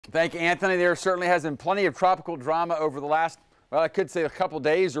Thank you, Anthony. There certainly has been plenty of tropical drama over the last, well, I could say a couple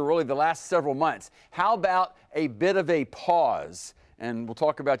days or really the last several months. How about a bit of a pause? And we'll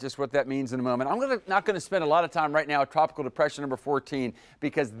talk about just what that means in a moment. I'm not going to spend a lot of time right now with Tropical Depression number 14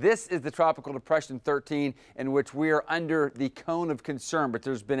 because this is the Tropical Depression 13 in which we are under the cone of concern. But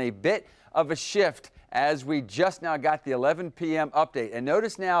there's been a bit of a shift as we just now got the 11 p.m. update. And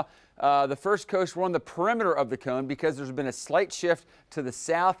notice now the first coast, we're on the perimeter of the cone because there's been a slight shift to the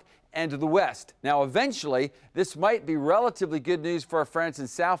south and to the west. Now, eventually, this might be relatively good news for our friends in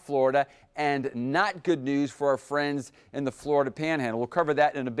South Florida and not good news for our friends in the Florida Panhandle. We'll cover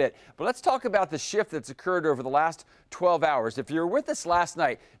that in a bit. But let's talk about the shift that's occurred over the last 12 hours. If you were with us last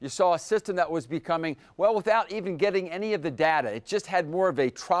night, you saw a system that was becoming, well, without even getting any of the data. It just had more of a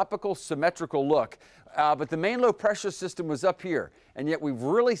tropical symmetrical look. But the main low pressure system was up here, and yet we've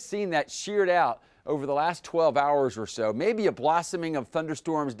really seen that sheared out over the last 12 hours or so, maybe a blossoming of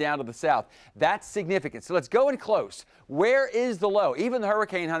thunderstorms down to the south. That's significant. So let's go in close. Where is the low? Even the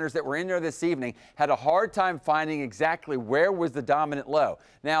hurricane hunters that were in there this evening had a hard time finding exactly where was the dominant low.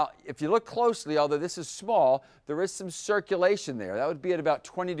 Now, if you look closely, although this is small, there is some circulation there. That would be at about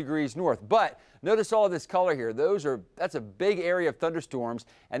 20 degrees north. But notice all of this color here. That's a big area of thunderstorms,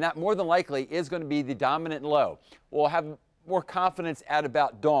 and that more than likely is going to be the dominant low. We'll have more confidence at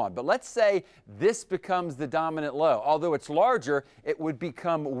about dawn. But let's say this becomes the dominant low. Although it's larger, it would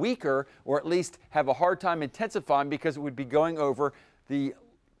become weaker or at least have a hard time intensifying because it would be going over the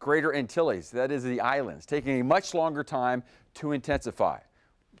Greater Antilles, that is the islands, taking a much longer time to intensify.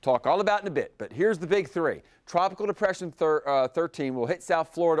 We'll talk all about it in a bit, but here's the big three. Tropical Depression 13 will hit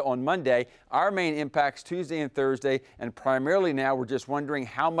South Florida on Monday. Our main impacts Tuesday and Thursday, and primarily now we're just wondering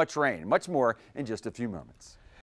how much rain. Much more in just a few moments.